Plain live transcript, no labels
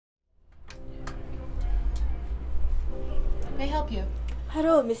May I help you?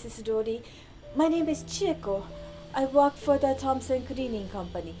 Hello, Mrs. Rory. My name is Chieko. I work for the Thompson Cleaning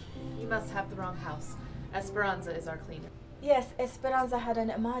Company. You must have the wrong house. Esperanza is our cleaner. Yes, Esperanza had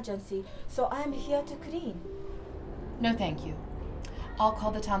an emergency, so I'm here to clean. No, thank you. I'll call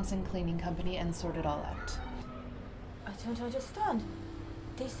the Thompson Cleaning Company and sort it all out. I don't understand.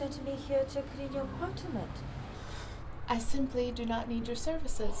 They sent me here to clean your apartment. I simply do not need your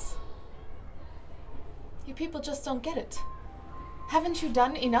services. You people just don't get it. Haven't you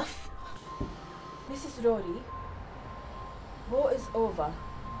done enough? Mrs. Rory, war is over.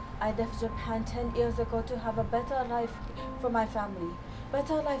 I left Japan 10 years ago to have a better life for my family.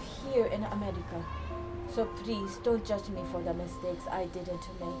 Better life here in America. So please don't judge me for the mistakes I didn't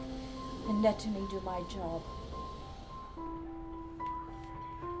make and let me do my job.